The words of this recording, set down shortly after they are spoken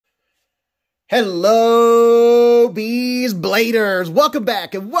Hello, Beez Bladers. Welcome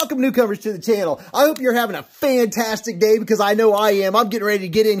back and welcome newcomers to the channel. I hope you're having a fantastic day because I know I am. I'm getting ready to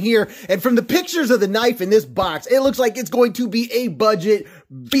get in here, and from the pictures of the knife in this box, it looks like it's going to be a budget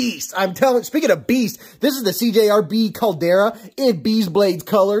beast. I'm telling, speaking of beast, this is the CJRB Caldera in Beez Blades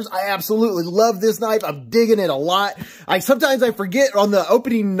colors. I absolutely love this knife. I'm digging it a lot. Sometimes I forget on the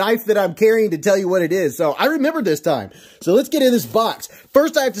opening knife that I'm carrying to tell you what it is, so I remember this time. So let's get in this box.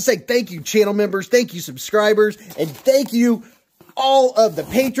 First, I have to say thank you, channel members, thank you, subscribers, and thank you, all of the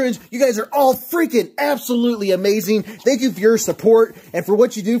patrons. You guys are all freaking absolutely amazing. Thank you for your support and for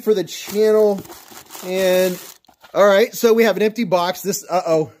what you do for the channel. And all right, so we have an empty box. This,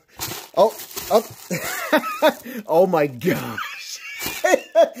 oh, oh my gosh.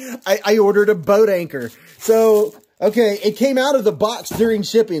 I ordered a boat anchor. So, okay, it came out of the box during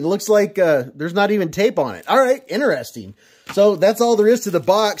shipping. It looks like there's not even tape on it. All right, interesting. So that's all there is to the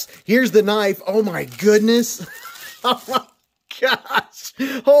box. Here's the knife. Oh my goodness. Oh my gosh.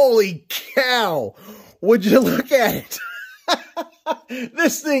 Holy cow. Would you look at it?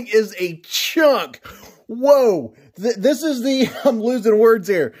 This thing is a chunk. Whoa. This is the, I'm losing words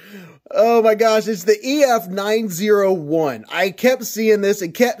here. Oh my gosh, it's the EF901. I kept seeing this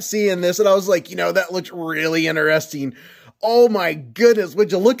and kept seeing this, and I was like, you know, that looks really interesting. Oh my goodness,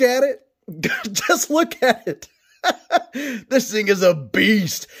 would you look at it? Just look at it. This thing is a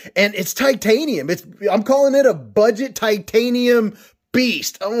beast, and it's titanium. I'm calling it a budget titanium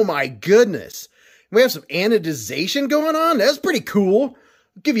beast. Oh my goodness. We have some anodization going on. That's pretty cool.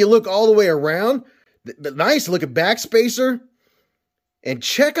 I'll give you a look all the way around. The nice looking backspacer. And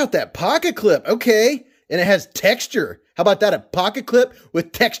check out that pocket clip. Okay. And it has texture. How about that? A pocket clip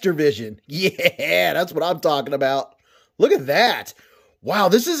with texture vision. Yeah, that's what I'm talking about. Look at that. Wow,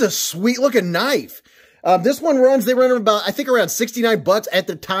 this is a sweet looking knife. This one they run about, I think around 69 bucks at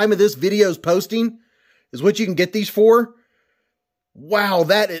the time of this video's posting is what you can get these for. Wow,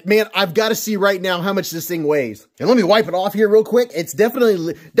 man, I've got to see right now how much this thing weighs. And let me wipe it off here real quick. It's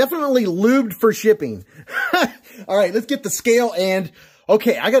definitely lubed for shipping. All right, let's get the scale and,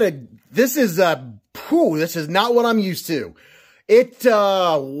 okay, this is not what I'm used to.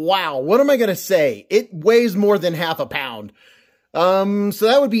 Wow, what am I going to say? It weighs more than half a pound. So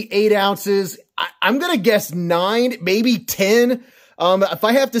that would be 8 ounces. I'm going to guess 9, maybe 10. If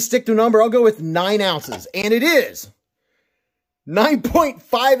I have to stick to a number, I'll go with 9 ounces. And it is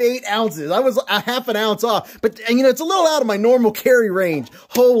 9.58 ounces. I was a half an ounce off, but you know, it's a little out of my normal carry range.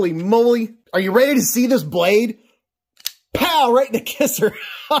 Holy moly. Are you ready to see this blade? Pow, right in the KIZER.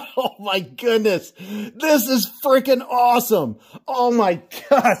 Oh my goodness. This is freaking awesome. Oh my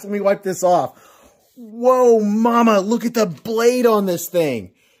gosh. Let me wipe this off. Whoa, mama, look at the blade on this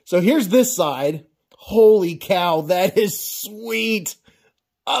thing. So here's this side. Holy cow, that is sweet.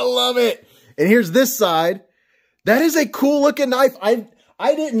 I love it. And here's this side. That is a cool looking knife. I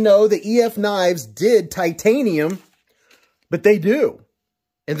didn't know the EF knives did titanium, but they do.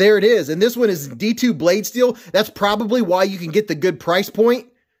 And there it is. And this one is D2 blade steel. That's probably why you can get the good price point.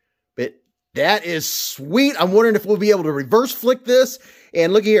 But that is sweet. I'm wondering if we'll be able to reverse flick this.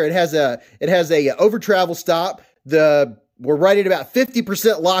 And look here, it has a over travel stop. We're right at about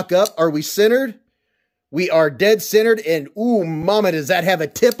 50% lockup. Are we centered? We are dead centered. And ooh, mama, does that have a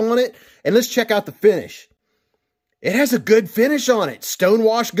tip on it? And let's check out the finish. It has a good finish on it.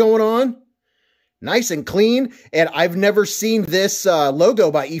 Stonewash going on. Nice and clean. And I've never seen this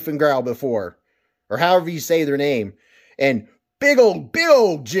logo by EAFENGROW before. Or however you say their name. And big old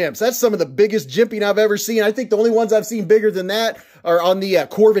jimps. That's some of the biggest jimping I've ever seen. I think the only ones I've seen bigger than that are on the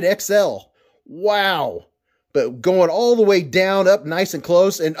Corvette XL. Wow. But going all the way down, up nice and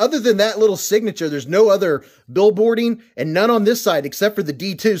close. And other than that little signature, there's no other billboarding and none on this side except for the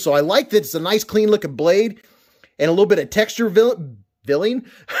D2. So I like that it's a nice clean looking blade and a little bit of texture milling.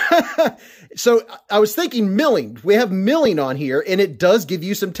 So I was thinking milling. We have milling on here, and it does give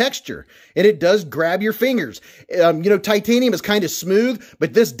you some texture, and it does grab your fingers. You know, titanium is kind of smooth,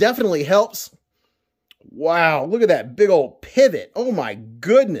 but this definitely helps. Wow, look at that big old pivot. Oh my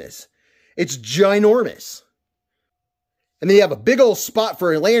goodness. It's ginormous. And then you have a big old spot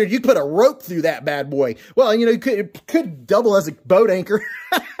for a lanyard. You could put a rope through that bad boy. Well, you know, it could double as a boat anchor.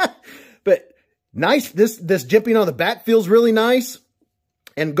 But nice. This jimping on the back feels really nice.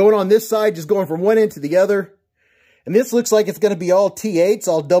 And going on this side, just going from one end to the other. And this looks like it's going to be all T8s.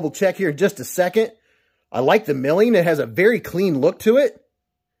 I'll double check here in just a second. I like the milling. It has a very clean look to it.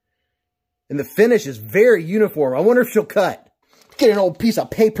 And the finish is very uniform. I wonder if she'll cut. Get an old piece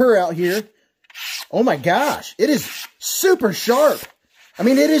of paper out here. Oh my gosh. It is super sharp. I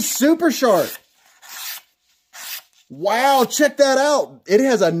mean, it is super sharp. Wow, check that out. It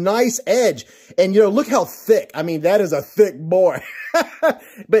has a nice edge. And, you know, look how thick. I mean, that is a thick boy.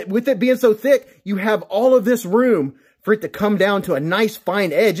 But with it being so thick, you have all of this room for it to come down to a nice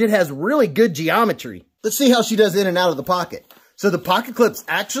fine edge. It has really good geometry. Let's see how she does in and out of the pocket. So the pocket clips,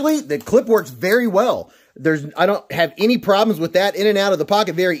 actually, the clip works very well. I don't have any problems with that. In and out of the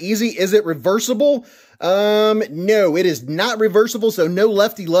pocket, very easy. Is it reversible? No, it is not reversible, so no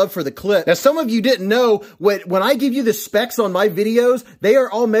lefty love for the clip. Now, some of you didn't know, when I give you the specs on my videos, they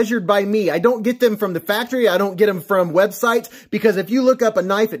are all measured by me. I don't get them from the factory. I don't get them from websites, because if you look up a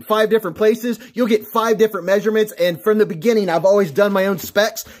knife at 5 different places, you'll get 5 different measurements, and from the beginning, I've always done my own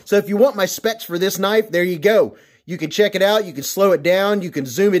specs. So if you want my specs for this knife, there you go. You can check it out. You can slow it down. You can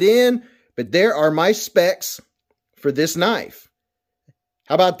zoom it in, but there are my specs for this knife.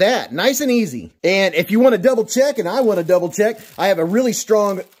 How about that? Nice and easy. And if you want to double check, and I want to double check, I have a really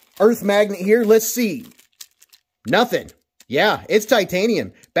strong earth magnet here. Let's see. Nothing. Yeah, it's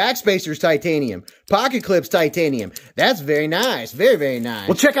titanium. Backspacer's titanium. Pocket clip's titanium. That's very nice. Very, very nice.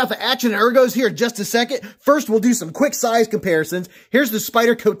 We'll check out the action and ergos here in just a second. First, we'll do some quick size comparisons. Here's the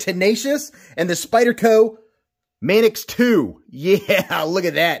Spyderco Tenacious and the Spyderco Manix 2. Yeah, look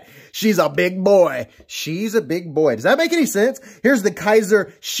at that. She's a big boy. She's a big boy. Does that make any sense? Here's the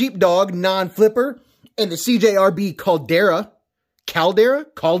KIZER Sheepdog non-flipper and the CJRB Caldera. Caldera?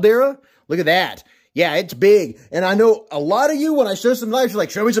 Look at that. Yeah, it's big. And I know a lot of you, when I show some knives, you're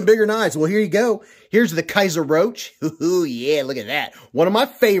like, show me some bigger knives. Well, here you go. Here's the KIZER Roach. Ooh, yeah, look at that. One of my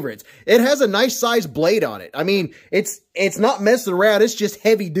favorites. It has a nice size blade on it. I mean, it's not messing around. It's just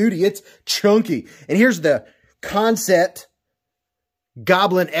heavy duty. It's chunky. And here's the Concept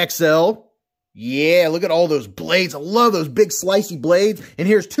Goblin XL. Yeah, look at all those blades. I love those big slicey blades. And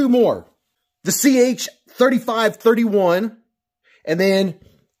here's 2 more. The CH3531. And then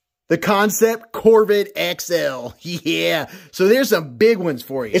the Concept Corvid XL. Yeah, so there's some big ones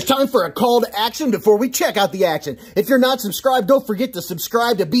for you. It's time for a call to action before we check out the action. If you're not subscribed, don't forget to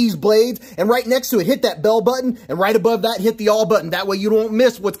subscribe to Beez Blades. And right next to it, hit that bell button. And right above that, hit the all button. That way you won't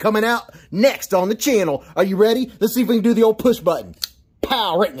miss what's coming out next on the channel. Are you ready? Let's see if we can do the old push button.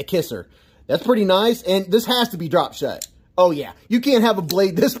 Pow, right in the kisser. That's pretty nice. And this has to be drop shut. Oh yeah, you can't have a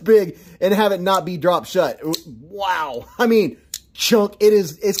blade this big and have it not be drop shut. Wow. I mean, chunk.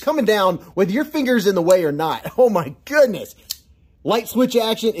 It's coming down whether your finger's in the way or not. Oh my goodness. Light switch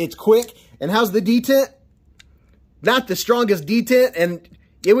action. It's quick. And how's the detent? Not the strongest detent, and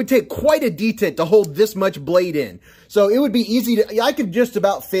it would take quite a detent to hold this much blade in. So it would be easy to, I could just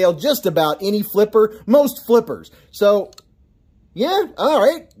about fail just about any flipper, most flippers. So yeah, all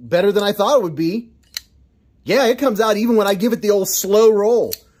right. Better than I thought it would be. Yeah, it comes out even when I give it the old slow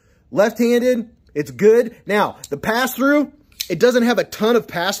roll. Left-handed, it's good. Now, the pass-through, it doesn't have a ton of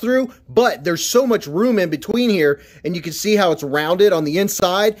pass-through, but there's so much room in between here, and you can see how it's rounded on the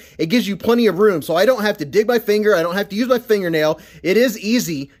inside. It gives you plenty of room, so I don't have to dig my finger. I don't have to use my fingernail. It is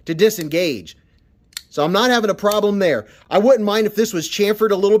easy to disengage. So I'm not having a problem there. I wouldn't mind if this was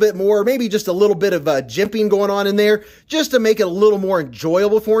chamfered a little bit more, maybe just a little bit of jimping going on in there, just to make it a little more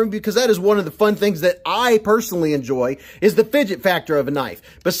enjoyable for me, because that is one of the fun things that I personally enjoy, is the fidget factor of a knife.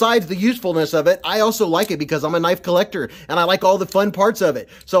 Besides the usefulness of it, I also like it because I'm a knife collector, and I like all the fun parts of it.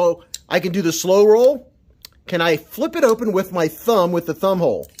 So I can do the slow roll. Can I flip it open with my thumb with the thumb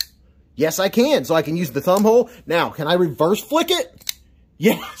hole? Yes, I can. So I can use the thumb hole. Now, can I reverse flick it?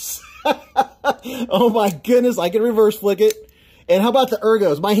 Yes. Oh my goodness, I can reverse flick it. And how about the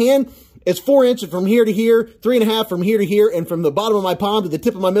ergos? My hand is 4 inches from here to here, 3.5 from here to here, and from the bottom of my palm to the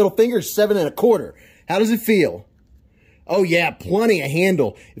tip of my middle finger is 7.25. How does it feel? Oh yeah, plenty of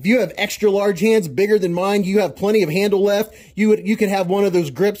handle. If you have extra large hands, bigger than mine, you have plenty of handle left. You could have one of those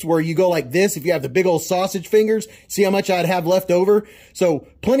grips where you go like this if you have the big old sausage fingers. See how much I'd have left over? So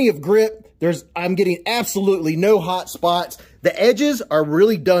plenty of grip. I'm getting absolutely no hot spots. The edges are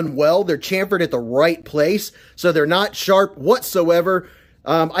really done well. They're chamfered at the right place, so they're not sharp whatsoever.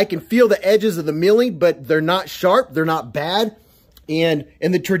 I can feel the edges of the milling, but they're not sharp. They're not bad. And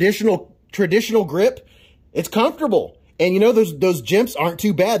in the traditional grip, it's comfortable. And you know, those jimps aren't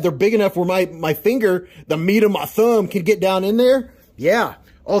too bad. They're big enough where my finger, the meat of my thumb, can get down in there. Yeah.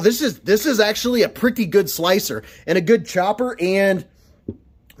 Oh, this is actually a pretty good slicer and a good chopper, and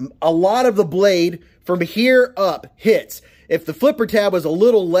a lot of the blade from here up hits. If the flipper tab was a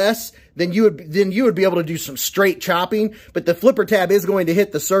little less, then you would be able to do some straight chopping, but the flipper tab is going to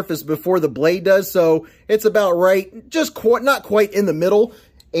hit the surface before the blade does, so it's about right, just not quite in the middle.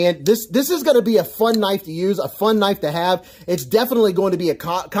 And this is going to be a fun knife to use, a fun knife to have. It's definitely going to be a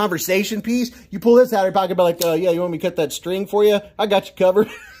conversation piece. You pull this out of your pocket, be like, yeah, you want me to cut that string for you? I got you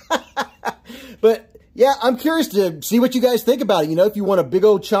covered. But yeah, I'm curious to see what you guys think about it. You know, if you want a big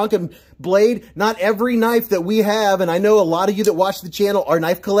old chunk and blade, not every knife that we have, and I know a lot of you that watch the channel are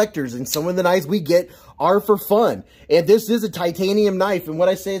knife collectors, and some of the knives we get are for fun. And this is a titanium knife, and what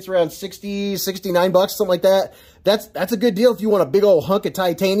I say, it's around 60, 69 bucks, something like that. That's a good deal if you want a big old hunk of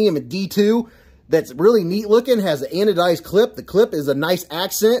titanium at D2. That's really neat looking, has an anodized clip. The clip is a nice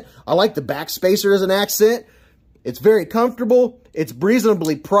accent. I like the back spacer as an accent. It's very comfortable. It's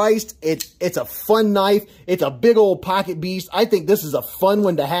reasonably priced. It's a fun knife. It's a big old pocket beast. I think this is a fun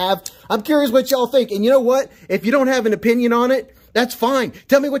one to have. I'm curious what y'all think. And you know what? If you don't have an opinion on it, that's fine.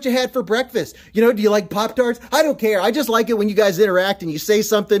 Tell me what you had for breakfast. You know, do you like Pop-Tarts? I don't care. I just like it when you guys interact and you say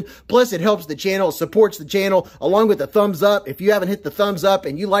something. Plus, it helps the channel, it supports the channel, along with the thumbs up. If you haven't hit the thumbs up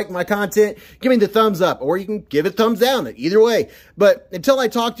and you like my content, give me the thumbs up, or you can give it thumbs down. Either way. But until I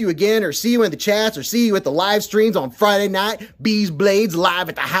talk to you again, or see you in the chats, or see you at the live streams on Friday night, Beez Blades live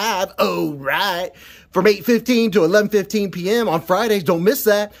at the Hive. Oh, right. From 8:15 to 11:15 p.m. on Fridays. Don't miss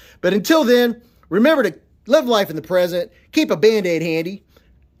that. But until then, remember to live life in the present, keep a Band-Aid handy,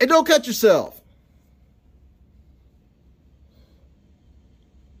 and don't cut yourself.